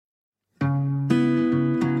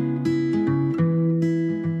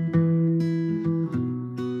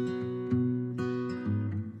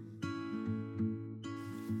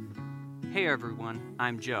there, everyone.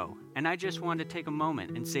 I'm Joe, and I just wanted to take a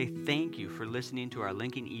moment and say thank you for listening to our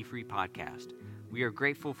Lincoln E-Free podcast. We are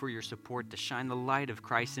grateful for your support to shine the light of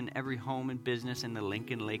Christ in every home and business in the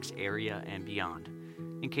Lincoln Lakes area and beyond.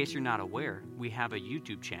 In case you're not aware, we have a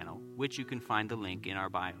YouTube channel, which you can find the link in our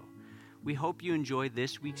bio. We hope you enjoy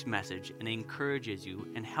this week's message and it encourages you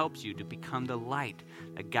and helps you to become the light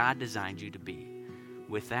that God designed you to be.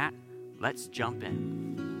 With that, let's jump in.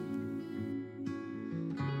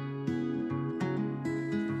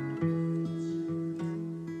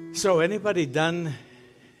 So anybody done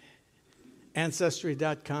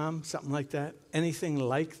Ancestry.com, something like that? Anything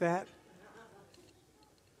like that?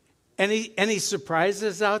 Any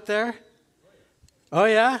surprises out there? Oh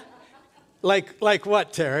yeah? Like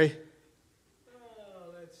what, Terry?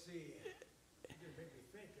 Let's see.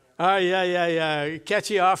 Oh yeah.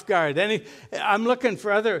 Catch you off guard. I'm looking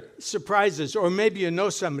for other surprises, or maybe you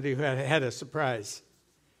know somebody who had a surprise.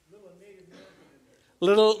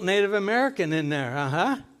 Little Native American in there,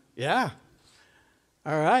 uh-huh. Yeah.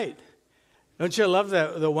 All right. Don't you love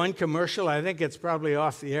the one commercial? I think it's probably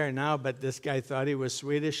off the air now, but this guy thought he was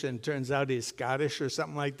Swedish and turns out he's Scottish or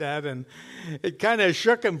something like that. And it kind of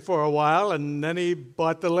shook him for a while, and then he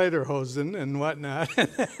bought the lederhosen and whatnot.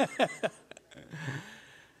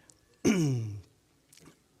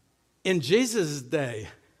 In Jesus' day,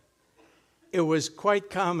 it was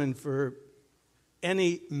quite common for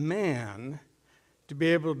any man to be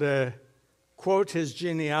able to quote his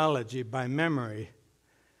genealogy by memory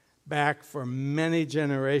back for many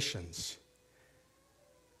generations.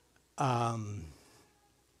 The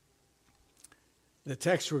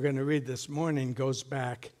text we're going to read this morning goes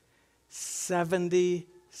back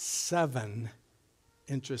 77,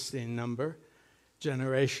 interesting number,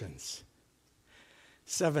 generations.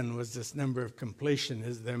 7 was this number of completion.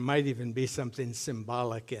 There might even be something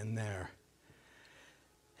symbolic in there.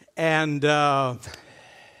 And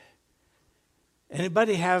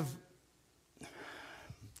anybody have,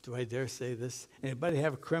 do I dare say this? Anybody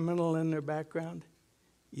have a criminal in their background?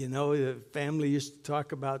 You know, the family used to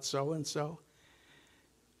talk about so-and-so.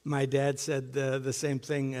 My dad said the same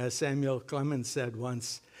thing Samuel Clemens said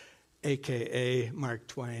once, a.k.a. Mark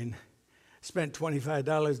Twain. Spent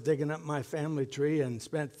 $25 digging up my family tree and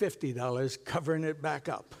spent $50 covering it back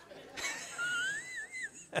up.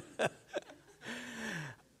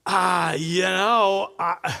 I've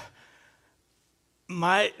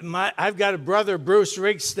got a brother, Bruce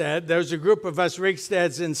Rigstead. There's a group of us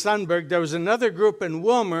Rigsteads in Sunburg. There was another group in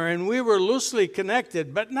Wilmer, and we were loosely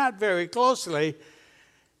connected, but not very closely.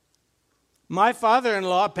 My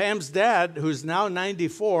father-in-law, Pam's dad, who's now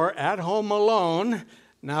 94, at home alone,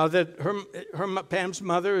 now that Pam's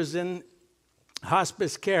mother is in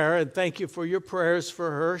hospice care, and thank you for your prayers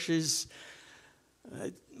for her. She's...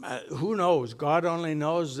 who knows? God only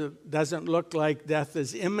knows. It doesn't look like death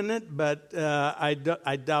is imminent, but I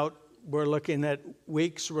doubt we're looking at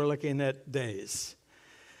weeks. We're looking at days.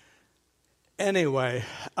 Anyway,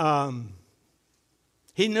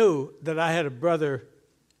 he knew that I had a brother,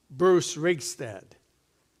 Bruce Rigstead.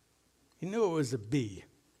 He knew it was a B.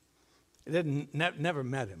 He never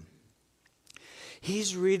met him.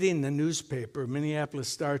 He's reading the newspaper, Minneapolis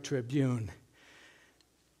Star-Tribune,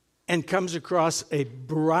 and comes across a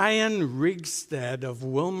Brian Rigstead of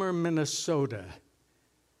Wilmer, Minnesota,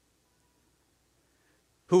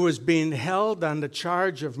 who was being held on the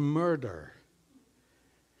charge of murder.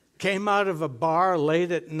 Came out of a bar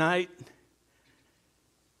late at night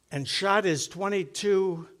and shot his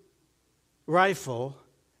 .22 rifle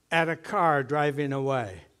at a car driving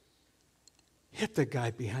away. Hit the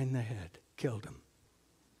guy behind the head, killed him.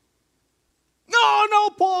 No,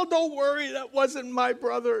 Paul, don't worry. That wasn't my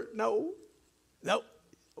brother. No.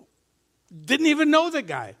 Didn't even know the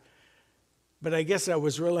guy. But I guess I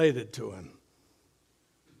was related to him.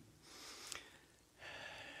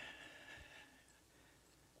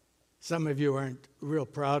 Some of you aren't real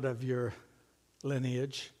proud of your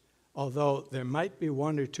lineage, although there might be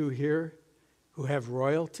one or two here who have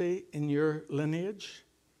royalty in your lineage.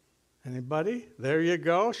 Anybody? There you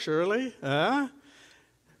go, Shirley.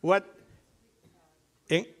 What?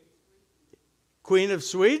 Queen of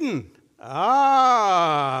Sweden.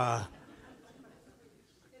 Ah.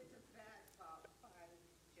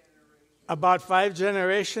 About 5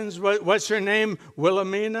 generations. What's her name?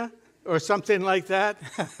 Wilhelmina? Or something like that?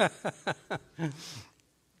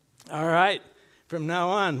 All right. From now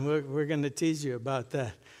on, we're going to tease you about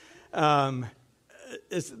that.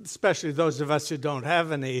 Especially those of us who don't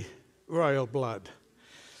have any royal blood.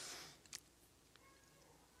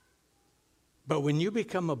 But when you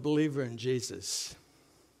become a believer in Jesus,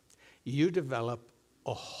 you develop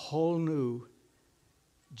a whole new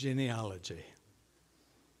genealogy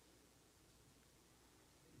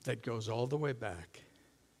that goes all the way back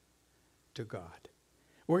to God.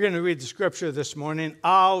 We're going to read the scripture this morning.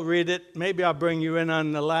 I'll read it. Maybe I'll bring you in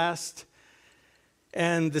on the last.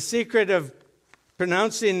 And the secret of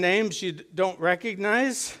pronouncing names you don't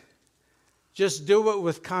recognize, just do it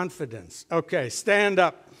with confidence. Okay, stand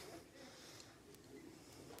up.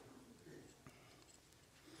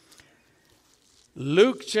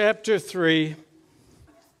 Luke chapter 3.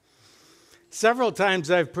 Several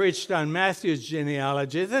times I've preached on Matthew's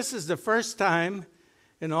genealogy. This is the first time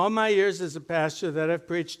in all my years as a pastor that I've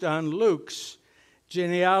preached on Luke's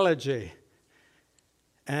genealogy.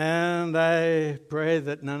 And I pray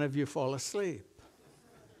that none of you fall asleep.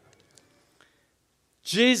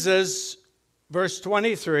 Jesus, verse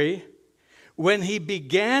 23, when he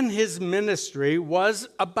began his ministry, was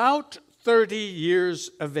about 30 years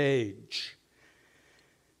of age,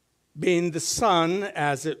 being the son,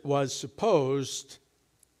 as it was supposed,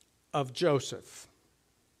 of Joseph.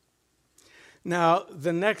 Now,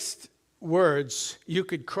 the next words, you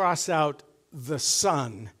could cross out the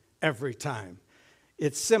son every time.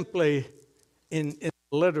 It's simply, in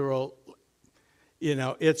literal,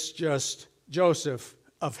 it's just Joseph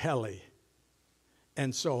of Heli,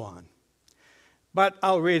 and so on. But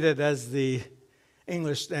I'll read it as the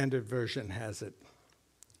English Standard Version has it.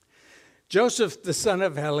 Joseph, the son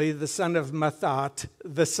of Heli, the son of Mathat,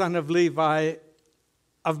 the son of Levi,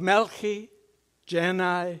 of Melchi,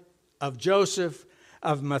 Jani, of Joseph,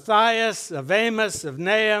 of Matthias, of Amos, of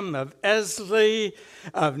Nahum, of Esli,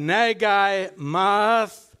 of Nagai,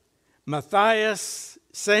 Maath, Matthias,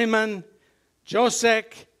 Seman,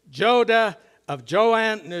 Josek, Joda, of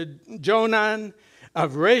Jonan,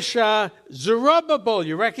 of Resha, Zerubbabel.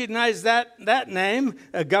 You recognize that name,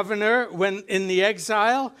 a governor when in the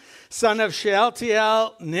exile. Son of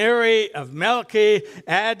Shealtiel, Neri, of Melchi,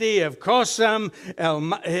 Addi, of Kosam,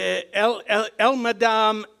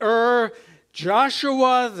 Elmadam,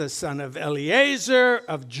 Joshua, the son of Eleazar,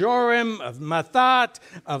 of Joram, of Mathat,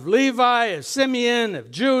 of Levi, of Simeon, of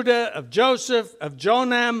Judah, of Joseph, of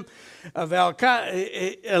Jonam, of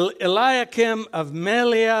Eliakim, of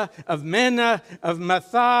Meliah, of Menah, of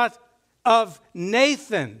Mathat, of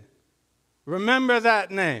Nathan. Remember that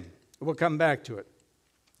name. We'll come back to it.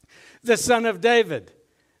 The son of David,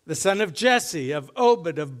 the son of Jesse, of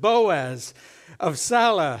Obed, of Boaz, of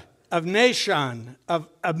Salah, of Nashon, of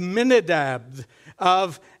Aminadab,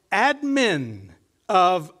 of Admin,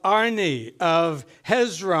 of Arni, of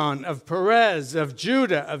Hezron, of Perez, of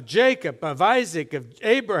Judah, of Jacob, of Isaac, of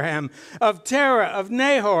Abraham, of Terah, of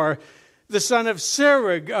Nahor, the son of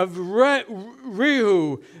Serug, of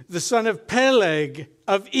Rehu, the son of Peleg,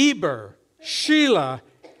 of Eber, Shelah,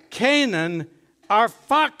 Canaan,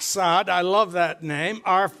 Arphaxad, I love that name,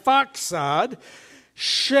 Arphaxad,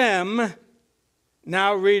 Shem,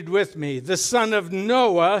 now read with me, the son of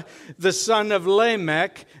Noah, the son of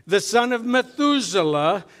Lamech, the son of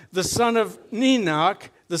Methuselah, the son of Enoch,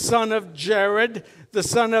 the son of Jared, the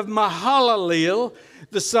son of Mahalalel,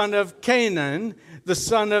 the son of Canaan, the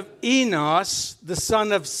son of Enos, the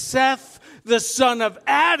son of Seth, the son of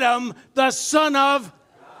Adam, the son of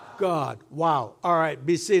God. Wow. All right,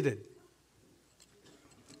 be seated.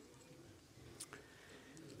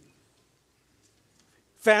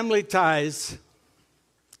 Family ties.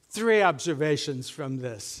 3 observations from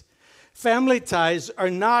this. Family ties are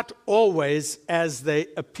not always as they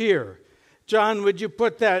appear. John, would you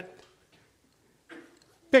put that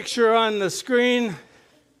picture on the screen?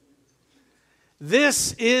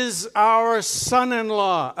 This is our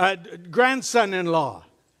son-in-law, grandson-in-law.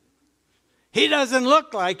 He doesn't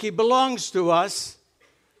look like he belongs to us,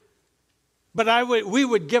 but we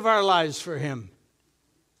would give our lives for him.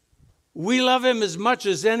 We love him as much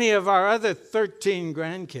as any of our other 13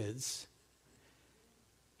 grandkids.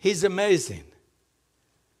 He's amazing.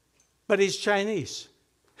 But he's Chinese.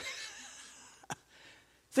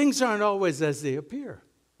 Things aren't always as they appear,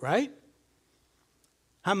 right?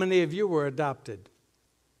 How many of you were adopted?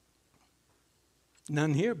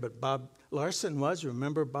 None here, but Bob Larson was.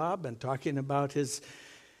 Remember Bob and talking about his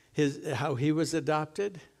how he was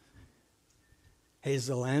adopted?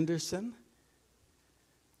 Hazel Anderson.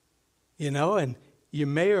 And you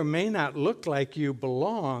may or may not look like you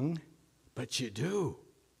belong, but you do.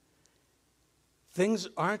 Things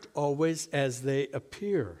aren't always as they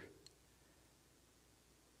appear.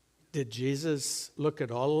 Did Jesus look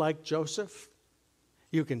at all like Joseph?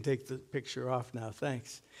 You can take the picture off now,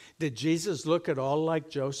 thanks. Did Jesus look at all like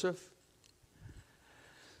Joseph?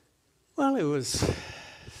 Well, it was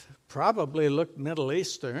probably looked Middle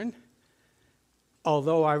Eastern,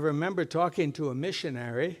 although I remember talking to a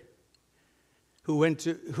missionary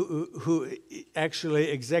who actually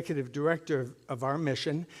executive director of our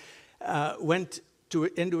mission, went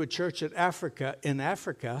into a church in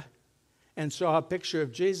Africa, and saw a picture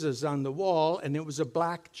of Jesus on the wall, and it was a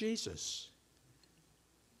black Jesus.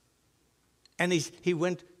 And he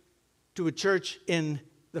went to a church in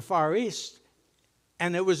the Far East,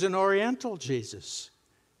 and it was an Oriental Jesus.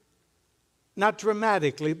 Not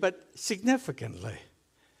dramatically, but significantly.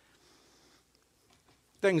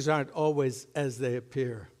 Things aren't always as they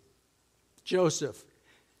appear. Joseph,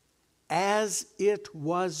 as it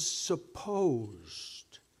was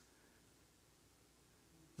supposed,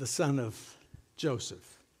 the son of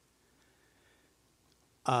Joseph.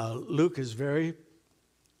 Luke is very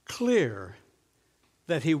clear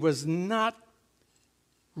that he was not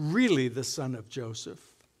really the son of Joseph,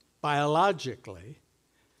 biologically,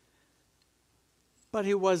 but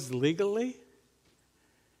he was legally.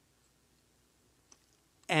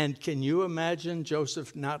 And can you imagine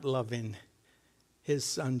Joseph not loving his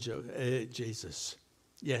son Jesus?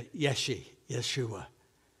 Yeshua.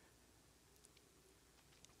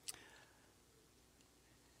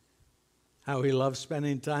 How he loved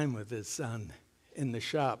spending time with his son in the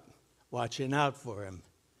shop, watching out for him.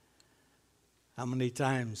 How many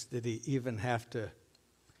times did he even have to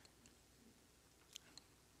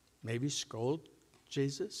maybe scold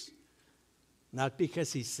Jesus? Not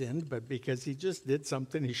because he sinned, but because he just did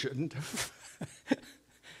something he shouldn't have.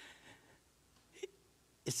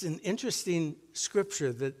 It's an interesting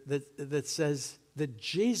scripture that says that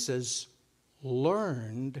Jesus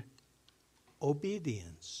learned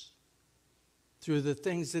obedience through the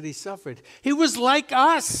things that he suffered. He was like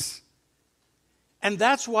us. And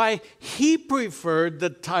that's why he preferred the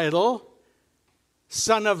title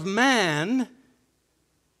Son of Man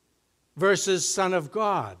versus Son of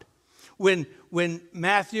God. When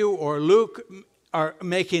Matthew or Luke are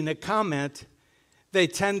making a comment, they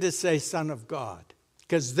tend to say Son of God,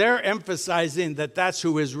 because they're emphasizing that that's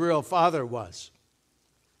who his real father was.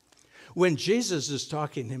 When Jesus is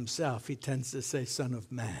talking himself, he tends to say Son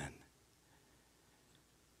of Man.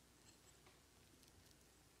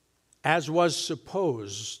 As was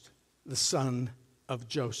supposed, the son of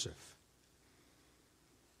Joseph.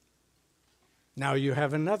 Now you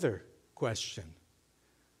have another question.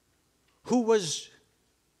 Who was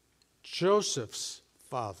Joseph's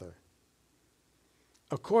father?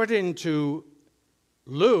 According to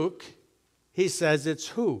Luke, he says it's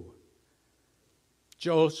who?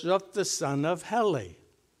 Joseph, the son of Heli.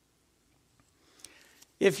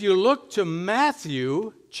 If you look to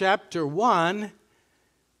Matthew chapter 1,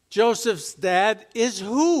 Joseph's dad is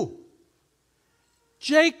who?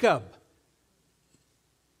 Jacob.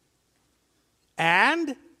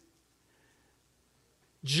 And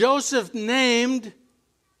Joseph named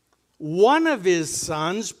one of his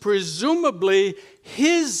sons, presumably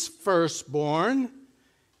his firstborn.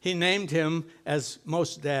 He named him, as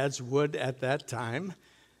most dads would at that time,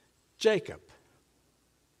 Jacob,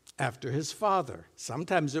 after his father.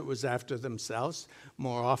 Sometimes it was after themselves.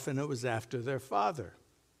 More often it was after their father.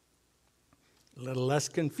 A little less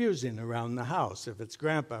confusing around the house if it's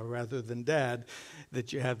grandpa rather than dad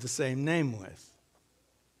that you have the same name with.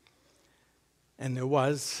 And there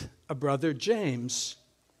was a brother James,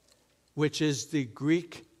 which is the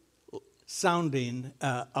Greek sounding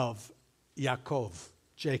of Yaakov,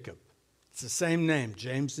 Jacob. It's the same name,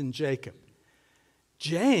 James and Jacob.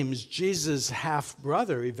 James, Jesus'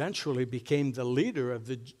 half-brother, eventually became the leader of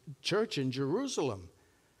the church in Jerusalem.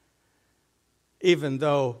 Even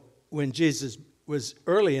though when Jesus was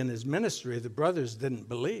early in his ministry, the brothers didn't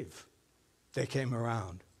believe. They came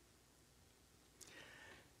around.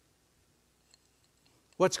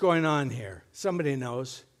 What's going on here? Somebody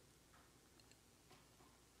knows.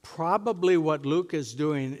 Probably what Luke is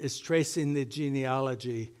doing is tracing the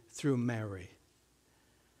genealogy through Mary.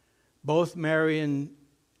 Both Mary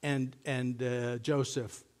and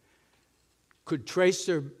Joseph could trace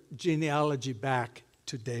their genealogy back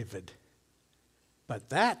to David. But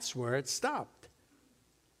that's where it stopped.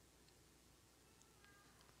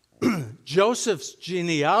 Joseph's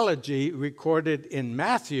genealogy, recorded in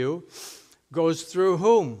Matthew, goes through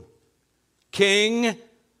whom? King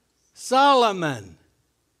Solomon.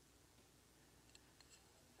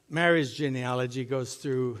 Mary's genealogy goes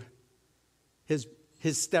through his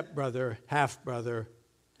stepbrother, half-brother,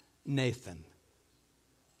 Nathan.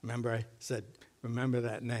 Remember I said, remember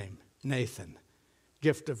that name, Nathan,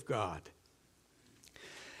 gift of God.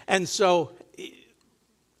 And so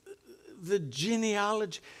the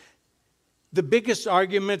genealogy, the biggest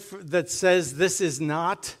argument that says this is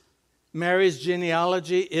not Mary's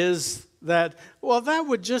genealogy is that, well, that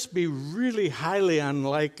would just be really highly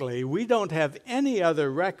unlikely. We don't have any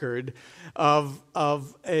other record of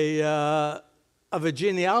a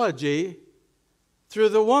genealogy through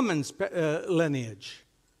the woman's lineage.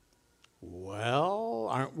 Well,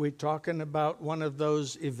 aren't we talking about one of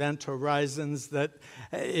those event horizons that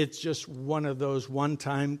it's just one of those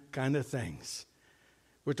one-time kind of things?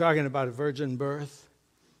 We're talking about a virgin birth.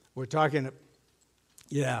 We're talking,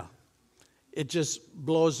 yeah, it just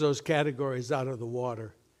blows those categories out of the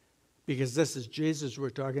water because this is Jesus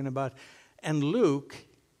we're talking about. And Luke,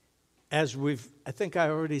 as I think I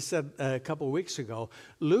already said a couple of weeks ago,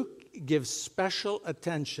 Luke gives special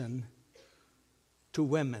attention to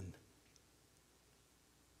women.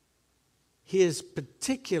 He is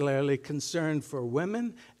particularly concerned for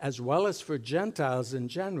women as well as for Gentiles in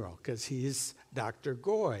general, because he's Dr.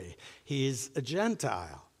 Goy. He's a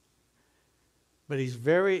Gentile. But he's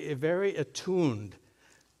very, very attuned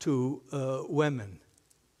to women.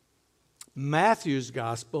 Matthew's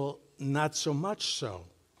gospel, not so much so.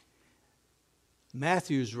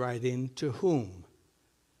 Matthew's writing to whom?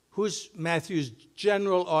 Who's Matthew's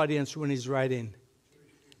general audience when he's writing?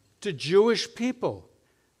 To Jewish people.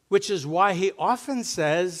 Which is why he often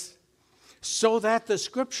says, so that the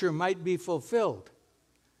scripture might be fulfilled.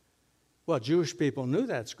 Well, Jewish people knew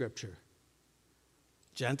that scripture.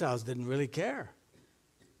 Gentiles didn't really care.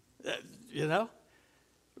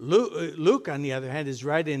 Luke, on the other hand, is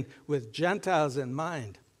writing with Gentiles in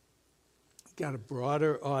mind. He's got a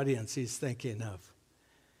broader audience he's thinking of.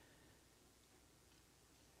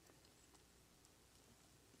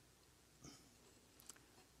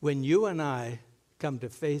 When you and I come to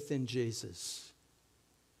faith in Jesus,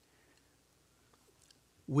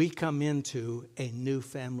 we come into a new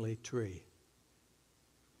family tree.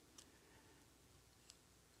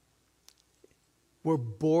 We're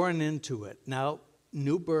born into it. Now,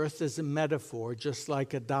 new birth is a metaphor, just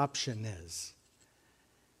like adoption is.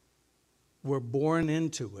 We're born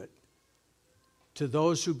into it. To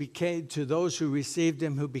those who received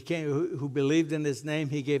him, who believed in his name,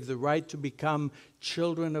 he gave the right to become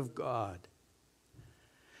children of God.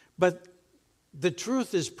 But the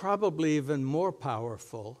truth is probably even more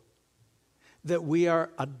powerful, that we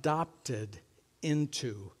are adopted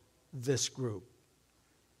into this group,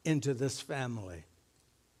 into this family.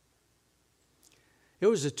 It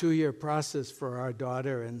was a 2-year process for our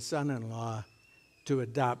daughter and son-in-law to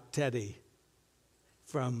adopt Teddy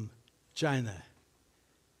from China.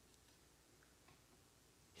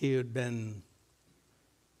 He had been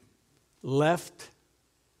left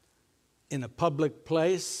in a public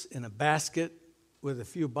place, in a basket, with a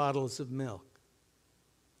few bottles of milk.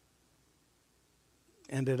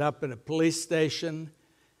 Ended up in a police station,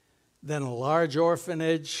 then a large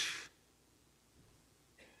orphanage.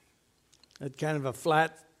 Had kind of a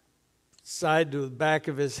flat side to the back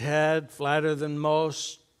of his head, flatter than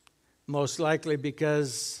most likely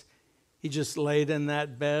because he just laid in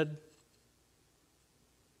that bed.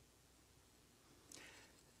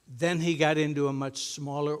 Then he got into a much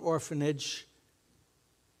smaller orphanage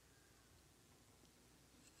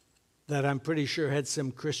that I'm pretty sure had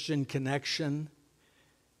some Christian connection.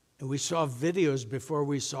 And we saw videos before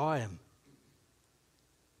we saw him.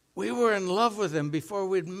 We were in love with him before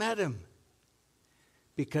we'd met him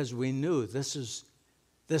because we knew this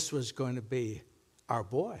was going to be our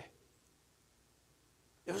boy.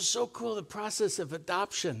 It was so cool, the process of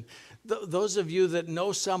adoption. Those of you that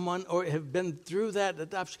know someone or have been through that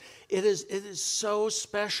adoption, it is so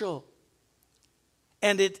special.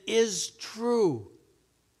 And it is true.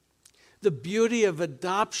 The beauty of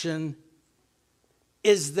adoption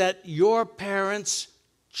is that your parents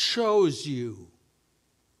chose you.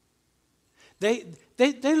 They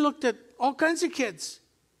looked at all kinds of kids.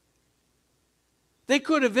 They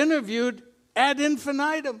could have interviewed ad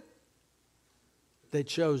infinitum. They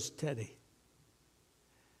chose Teddy.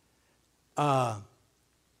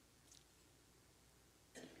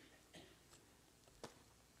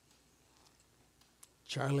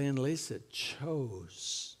 Charlie and Lisa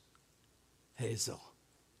chose Hazel.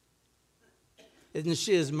 Isn't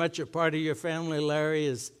she as much a part of your family, Larry,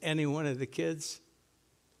 as any one of the kids?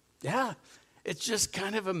 Yeah, it's just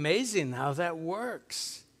kind of amazing how that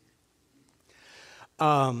works.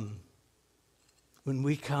 When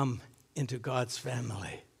we come into God's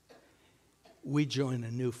family, we join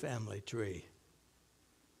a new family tree.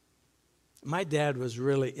 My dad was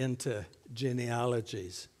really into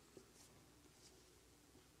genealogies.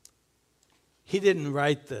 He didn't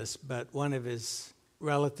write this, but one of his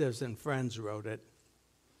relatives and friends wrote it.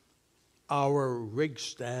 Our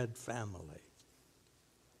Rigstad family.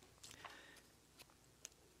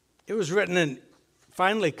 It was written in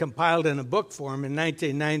finally compiled in a book form in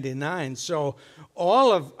 1999. So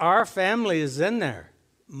all of our family is in there.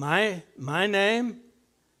 My name,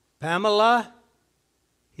 Pamela.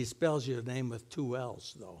 He spells your name with 2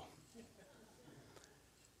 L's, though.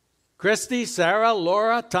 Christy, Sarah,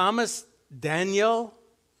 Laura, Thomas, Daniel,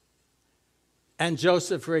 and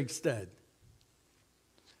Joseph Rigstead.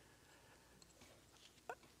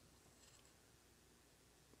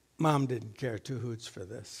 Mom didn't care 2 hoots for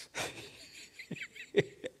this.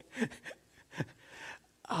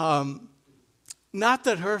 Not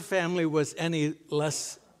that her family was any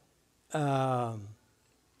less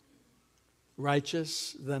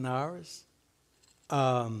righteous than ours.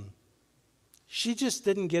 She just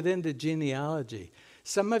didn't get into genealogy.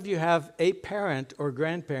 Some of you have a parent or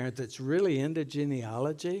grandparent that's really into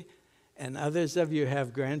genealogy, and others of you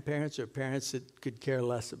have grandparents or parents that could care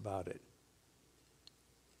less about it.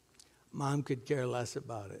 Mom could care less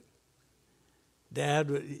about it. Dad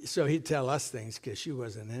would, so he'd tell us things because she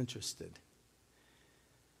wasn't interested.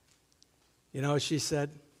 You know what she said?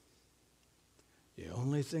 The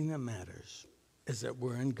only thing that matters is that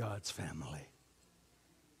we're in God's family.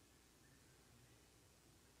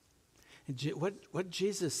 And what did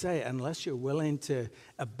Jesus say? Unless you're willing to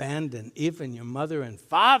abandon even your mother and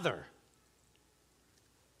father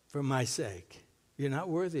for my sake, you're not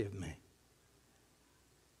worthy of me.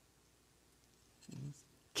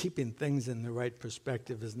 Keeping things in the right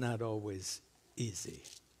perspective is not always easy.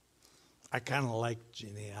 I kind of like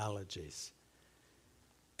genealogies.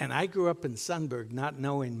 And I grew up in Sunburg not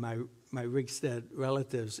knowing my Rigstead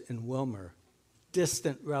relatives in Wilmer,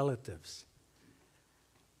 distant relatives.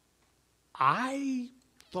 I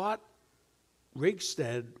thought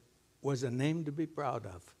Rigstead was a name to be proud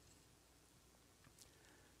of.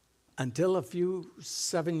 Until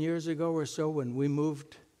 7 years ago or so when we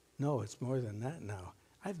moved, no, it's more than that now.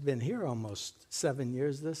 I've been here almost 7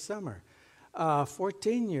 years this summer.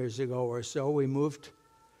 14 years ago or so, we moved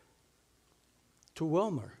to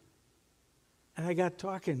Wilmer. And I got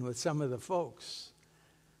talking with some of the folks,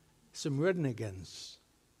 some Rudnigans.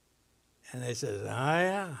 And they said,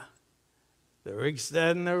 yeah, the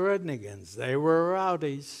Rigstead and the Rudnigans, they were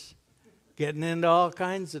rowdies, getting into all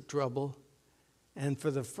kinds of trouble. And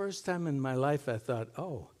for the first time in my life, I thought,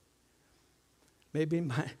 oh, maybe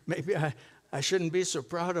I shouldn't be so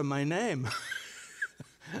proud of my name.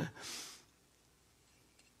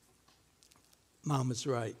 Mom is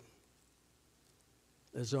right.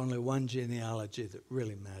 There's only one genealogy that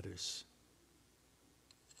really matters.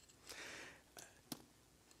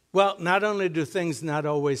 Well, not only do things not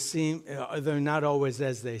always seem, they're not always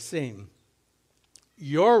as they seem.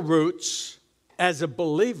 Your roots, as a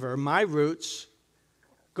believer, my roots,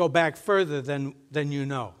 go back further than you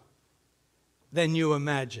know, than you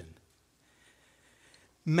imagine.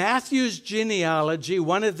 Matthew's genealogy,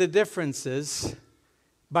 one of the differences,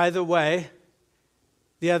 by the way,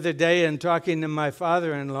 the other day in talking to my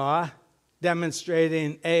father-in-law,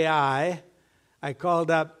 demonstrating AI, I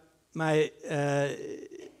called up my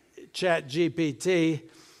Chat GPT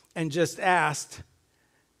and just asked,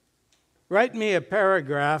 write me a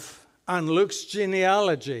paragraph on Luke's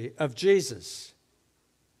genealogy of Jesus.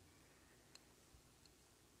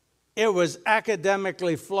 It was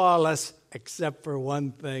academically flawless, except for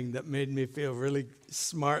one thing that made me feel really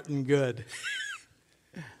smart and good.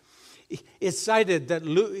 It cited that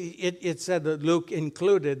it said that Luke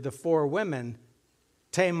included the 4 women,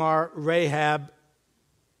 Tamar, Rahab,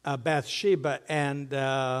 Bathsheba,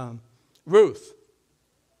 and Ruth.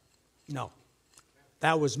 No,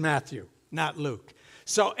 that was Matthew, not Luke.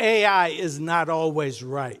 So AI is not always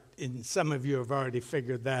right, and some of you have already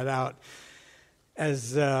figured that out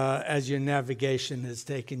as your navigation has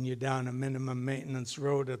taken you down a minimum maintenance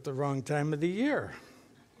road at the wrong time of the year.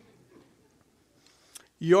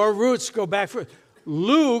 Your roots go back for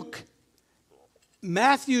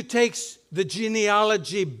Matthew takes the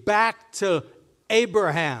genealogy back to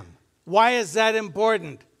Abraham. Why is that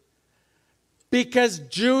important? Because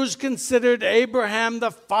Jews considered Abraham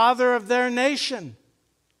the father of their nation.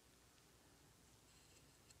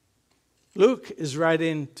 Luke is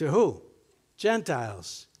writing to who?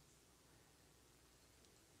 Gentiles.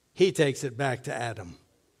 He takes it back to Adam.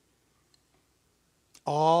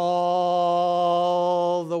 All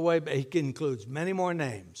the way back. He includes many more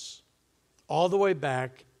names. All the way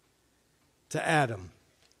back to Adam.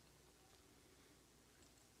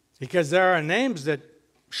 Because there are names that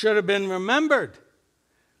should have been remembered.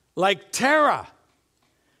 Like Terah.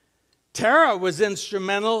 Terah was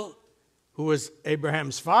instrumental, who was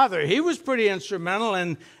Abraham's father. He was pretty instrumental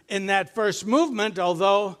in that first movement,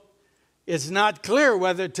 although it's not clear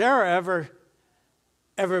whether Terah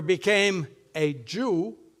ever became a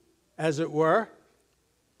Jew, as it were.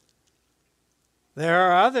 There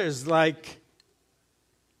are others like,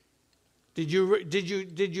 did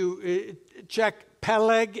you check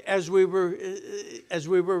Peleg as we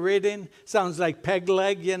were reading? Sounds like peg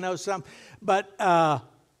leg, some. But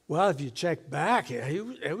well, if you check back,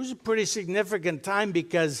 it was a pretty significant time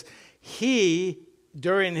because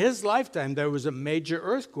during his lifetime, there was a major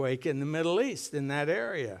earthquake in the Middle East in that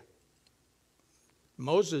area.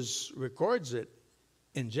 Moses records it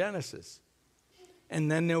in Genesis.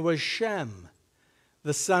 And then there was Shem,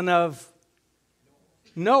 the son of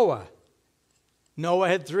Noah. Noah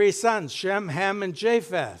had 3 sons, Shem, Ham, and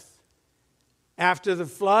Japheth. After the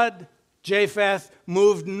flood, Japheth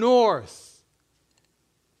moved north.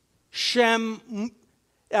 Ham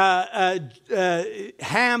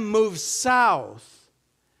moved south.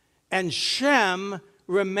 And Shem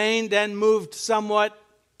remained and moved somewhat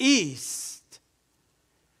east.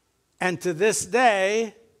 And to this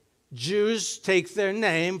day, Jews take their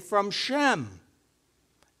name from Shem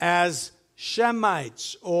as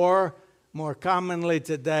Shemites, or more commonly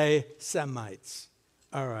today, Semites.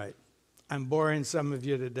 All right, I'm boring some of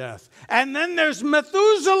you to death. And then there's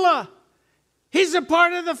Methuselah. He's a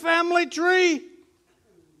part of the family tree.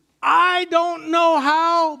 I don't know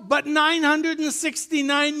how, but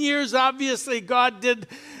 969 years, obviously God did,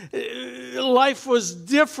 life was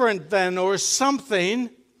different then or something.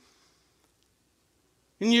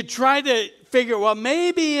 And you try to figure, well,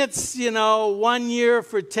 maybe it's, 1 year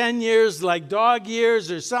for 10 years, like dog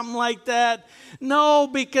years or something like that. No,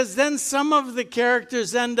 because then some of the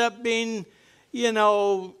characters end up being,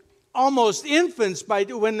 almost infants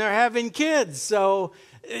when they're having kids. So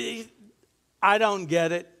I don't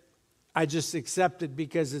get it. I just accept it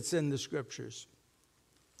because it's in the scriptures.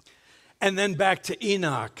 And then back to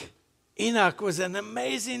Enoch. Enoch was an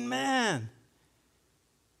amazing man.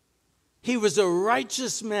 He was a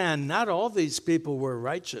righteous man. Not all these people were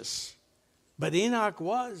righteous, but Enoch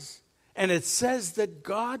was. And it says that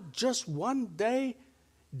God just one day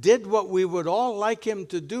did what we would all like him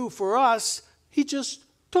to do for us. He just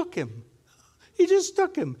took him. He just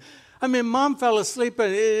took him. I mean, mom fell asleep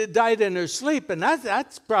and died in her sleep, and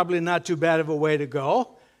that's probably not too bad of a way to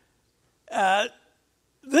go.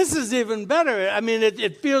 This is even better. I mean,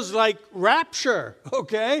 it feels like rapture,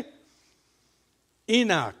 okay?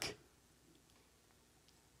 Enoch.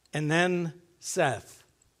 And then Seth.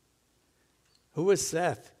 Who was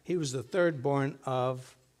Seth? He was the third born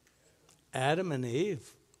of Adam and Eve.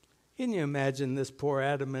 Can you imagine this poor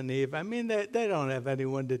Adam and Eve? I mean, they don't have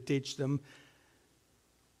anyone to teach them.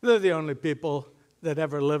 They're the only people that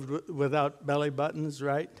ever lived without belly buttons,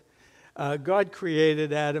 right? God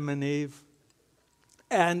created Adam and Eve.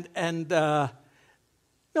 And no,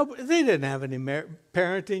 they didn't have any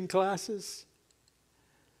parenting classes.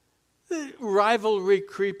 The rivalry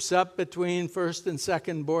creeps up between first and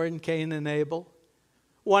second born Cain and Abel.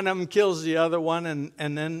 One of them kills the other one,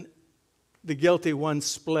 and then the guilty one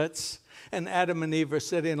splits. And Adam and Eve are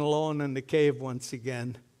sitting alone in the cave once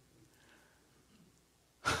again.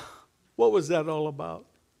 What was that all about?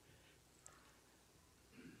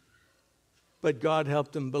 But God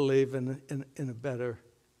helped them believe in a better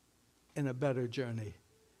journey.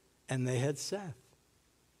 And they had Seth.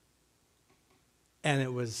 And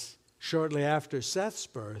it was shortly after Seth's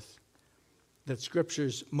birth that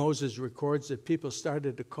Moses records that people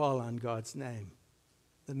started to call on God's name,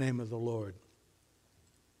 the name of the Lord.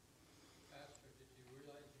 Pastor, did you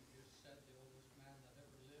realize you just said the oldest man that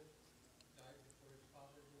ever lived died before his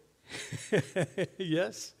father did?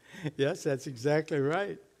 Yes, that's exactly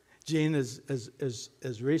right. Gene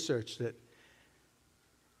has researched it.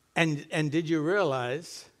 And did you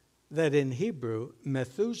realize that in Hebrew,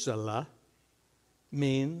 Methuselah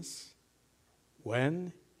means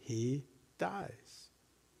when he dies?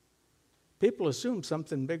 People assumed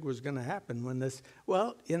something big was going to happen when this,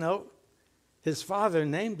 his father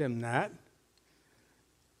named him that.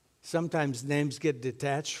 Sometimes names get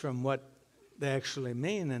detached from what they actually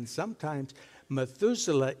mean, and sometimes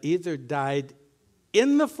Methuselah either died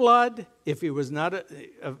in the flood, if he was not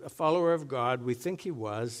a follower of God. We think he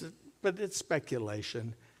was, but it's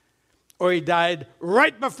speculation. Or he died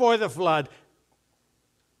right before the flood.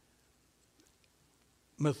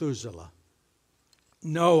 Methuselah.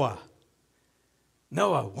 Noah.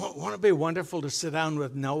 Won't it be wonderful to sit down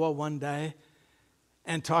with Noah one day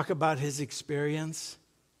and talk about his experience?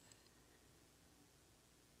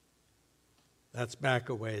 That's back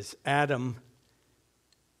a ways. Adam.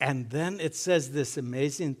 And then it says this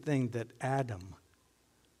amazing thing that Adam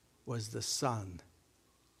was the son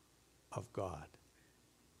of God.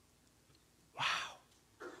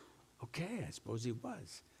 Wow. Okay, I suppose he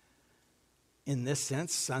was. In this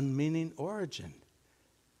sense, son meaning origin.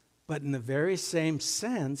 But in the very same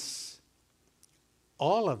sense,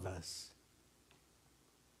 all of us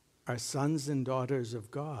are sons and daughters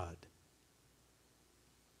of God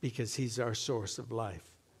because he's our source of life.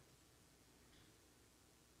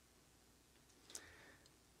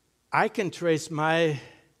 I can trace my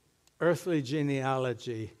earthly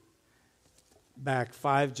genealogy back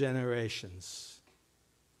 5 generations.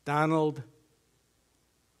 Donald,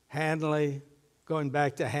 Hanley, going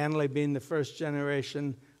back to Hanley being the first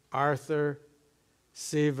generation, Arthur,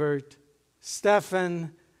 Sievert,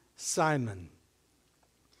 Stephen, Simon.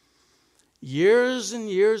 Years and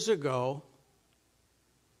years ago,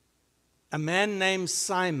 a man named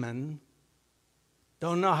Simon,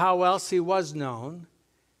 don't know how else he was known,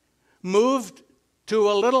 moved to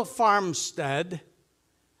a little farmstead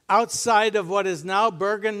outside of what is now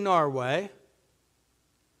Bergen, Norway,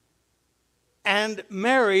 and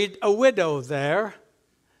married a widow there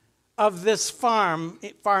of this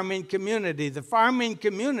farming community. The farming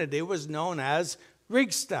community was known as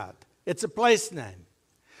Rigstad. It's a place name.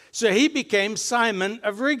 So he became Simon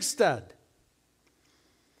of Rigstad.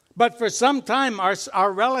 But for some time,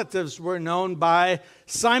 our relatives were known by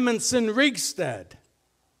Simonson Rigstad.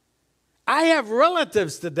 I have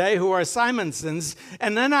relatives today who are Simonsons,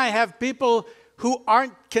 and then I have people who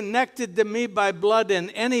aren't connected to me by blood in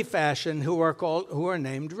any fashion who are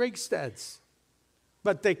named Rigstads.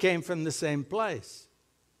 But they came from the same place.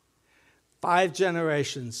 5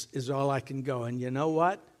 generations is all I can go. And you know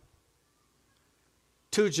what?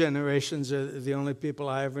 2 generations are the only people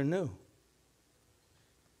I ever knew.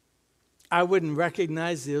 I wouldn't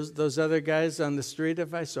recognize those other guys on the street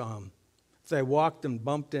if I saw them. If they walked and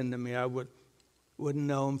bumped into me, I wouldn't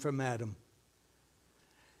know them from Adam.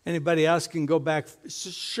 Anybody else can go back?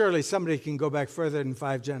 Surely somebody can go back further than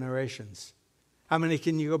 5 generations. How many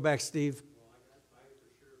can you go back, Steve? Well, I got 5 for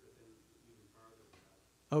sure, but then even farther than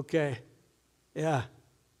that. Okay. Yeah.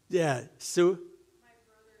 Yeah. Sue? My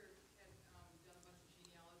brother had done a bunch of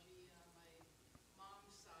genealogy on my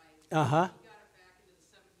mom's side. Uh-huh. He got it back into the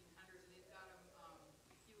 1700s, and it got him,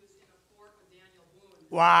 he was in a fort with Daniel Boone.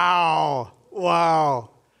 Wow.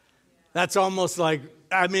 Wow. That's almost like,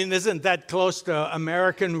 isn't that close to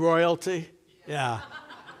American royalty? Yeah.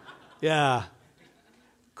 Yeah.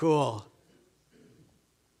 Cool.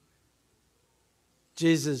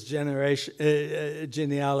 Jesus' genealogy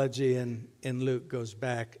in Luke goes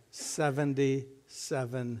back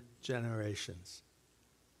 77 generations.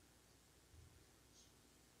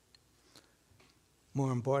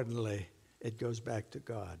 More importantly, it goes back to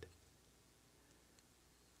God.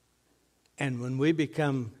 And when we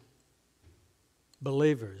become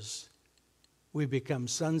believers, we become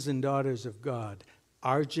sons and daughters of God.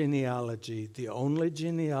 Our genealogy, the only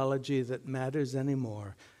genealogy that matters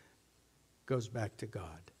anymore, goes back to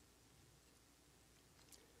God.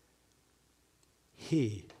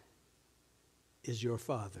 He is your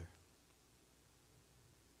Father.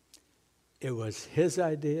 It was his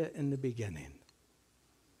idea in the beginning.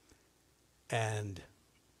 And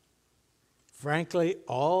frankly,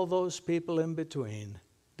 all those people in between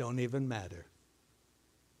don't even matter.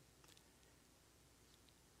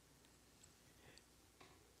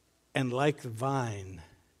 And like the vine,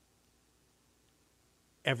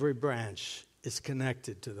 every branch is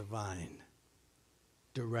connected to the vine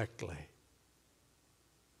directly.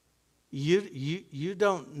 You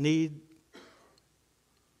don't need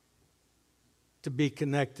to be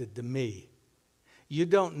connected to me. You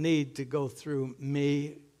don't need to go through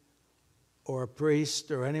me or a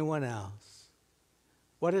priest or anyone else.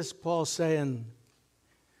 What does Paul say in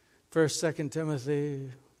 1st, 2nd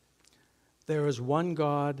Timothy? There is one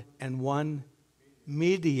God and one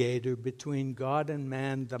mediator between God and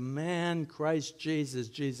man, the man Christ Jesus.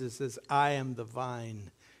 Jesus says, I am the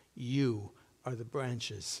vine, you are the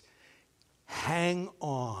branches. Hang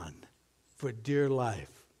on for dear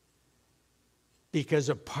life. Because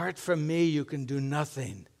apart from me, you can do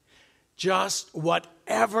nothing. Just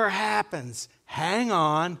whatever happens, hang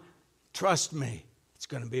on, trust me, it's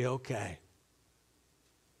going to be okay.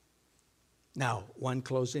 Now, one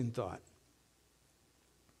closing thought.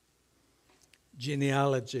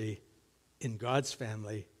 Genealogy in God's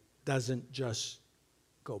family doesn't just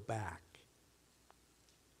go back.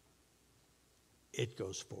 It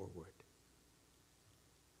goes forward.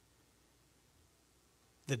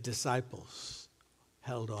 The disciples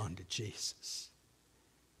held on to Jesus.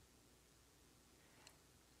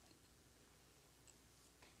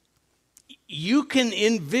 You can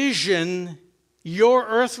envision your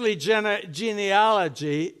earthly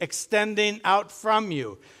genealogy extending out from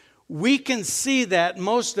you. We can see that,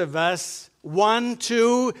 most of us, 1,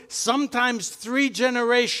 2, sometimes 3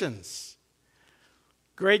 generations.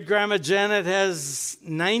 Great-grandma Janet has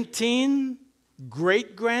 19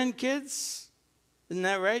 great-grandkids. Isn't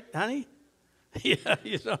that right, honey? Yeah,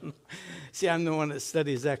 you don't know. See, I'm the one that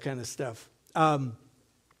studies that kind of stuff.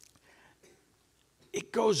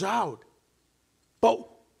 It goes out. But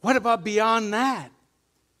what about beyond that?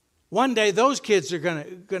 One day those kids are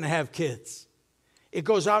going to have kids. It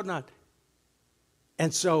goes out and out.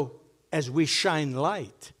 And so as we shine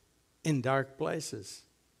light in dark places,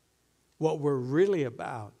 what we're really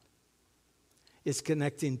about is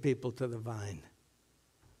connecting people to the vine.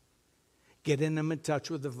 Getting them in touch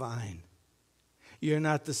with the vine. You're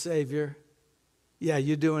not the Savior. Yeah,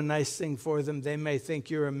 you do a nice thing for them. They may think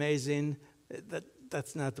you're amazing.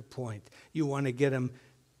 That's not the point. You want to get them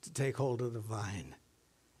to take hold of the vine.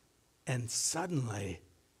 And suddenly,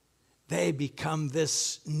 they become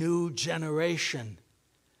this new generation.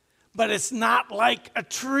 But it's not like a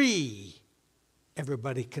tree.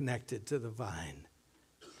 Everybody connected to the vine.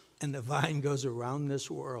 And the vine goes around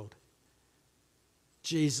this world.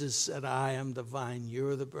 Jesus said, I am the vine,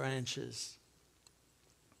 you're the branches.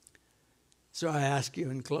 So I ask you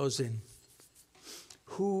in closing,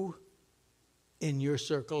 who in your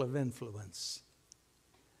circle of influence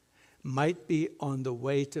might be on the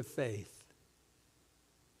way to faith,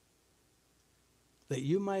 that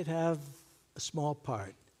you might have a small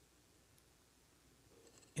part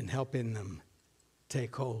in helping them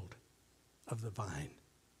take hold of the vine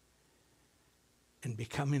and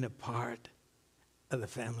becoming a part of the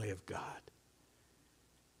family of God?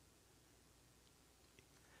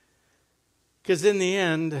 Because in the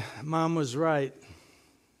end, Mom was right.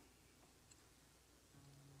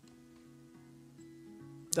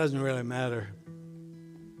 Doesn't really matter.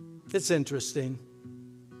 It's interesting.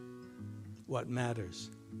 What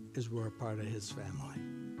matters is we're a part of His family.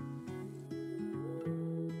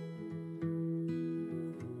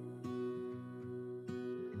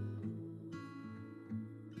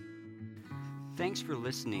 Thanks for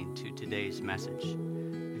listening to today's message.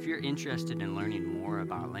 If you're interested in learning more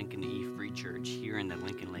about Lincoln E Free Church here in the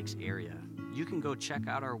Lincoln Lakes area, you can go check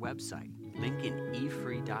out our website,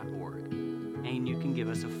 lincolnefree.org, and you can give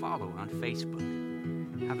us a follow on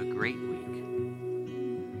Facebook. Have a great week.